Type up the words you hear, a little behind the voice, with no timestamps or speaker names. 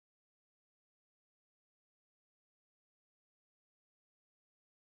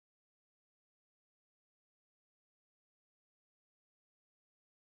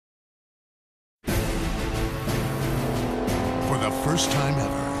first time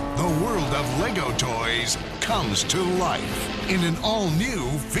ever, the world of Lego toys comes to life in an all-new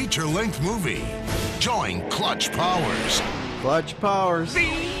feature-length movie. Join Clutch Powers. Clutch Powers. The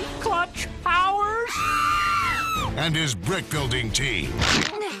Clutch Powers? And his brick-building team.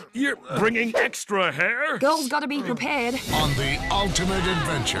 You're bringing extra hair? Girls gotta be prepared. On the ultimate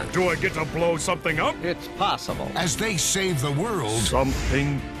adventure. Do I get to blow something up? It's possible. As they save the world.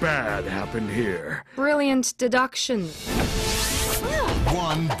 Something bad happened here. Brilliant deduction.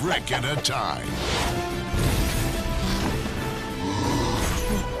 One brick at a time.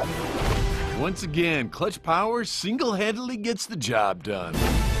 Once again, Clutch Powers single-handedly gets the job done.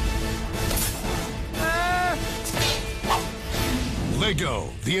 Lego,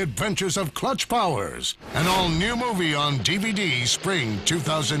 The Adventures of Clutch Powers. An all-new movie on DVD spring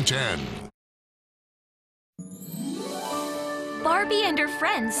 2010. Barbie and her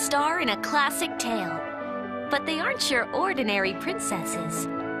friends star in a classic tale. But they aren't your ordinary princesses.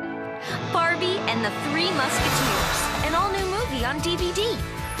 Barbie and the Three Musketeers, an all-new movie on DVD.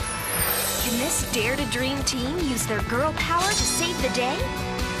 Can this dare-to-dream team use their girl power to save the day?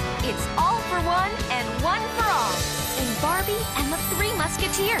 It's all for one and one for all in Barbie and the Three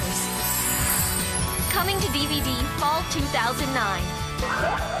Musketeers. Coming to DVD fall 2009.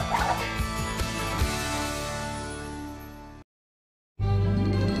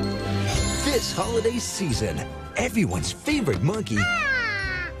 This holiday season, everyone's favorite monkey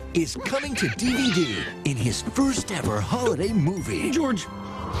is coming to DVD in his first ever holiday movie. George!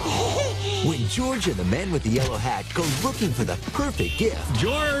 When George and the man with the yellow hat go looking for the perfect gift,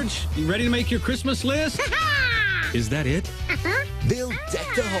 George, you ready to make your Christmas list? Is that it? they'll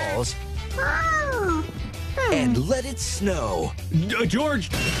deck the halls and let it snow. George!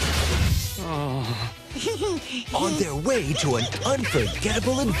 On their way to an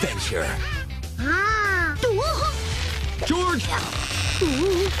unforgettable adventure. George!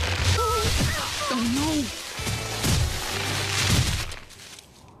 Oh, no.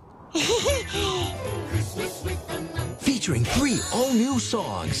 Featuring 3 all-new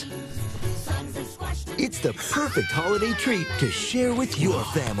songs. It's the perfect holiday treat to share with your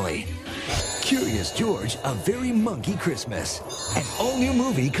family. Curious George, A Very Monkey Christmas. An all-new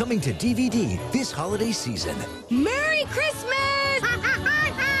movie coming to DVD this holiday season. Merry Christmas!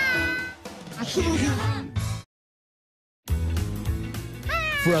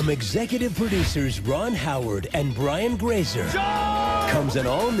 From executive producers Ron Howard and Brian Grazer comes an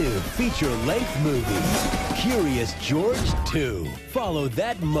all-new feature-length movie, Curious George 2. Follow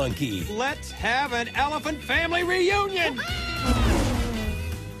that monkey. Let's have an elephant family reunion!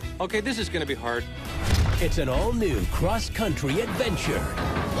 Okay, this is gonna be hard. It's an all-new cross-country adventure.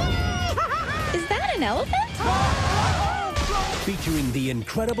 Is that an elephant? Featuring the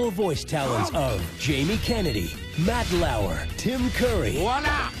incredible voice talents of Jamie Kennedy, Matt Lauer, Tim Curry,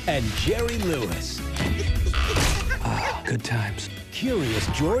 and Jerry Lewis. Ah, good times. Curious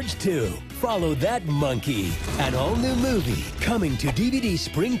George 2. Follow that monkey. An all-new movie coming to DVD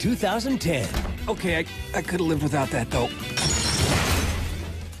spring 2010. Okay, I could have lived without that, though.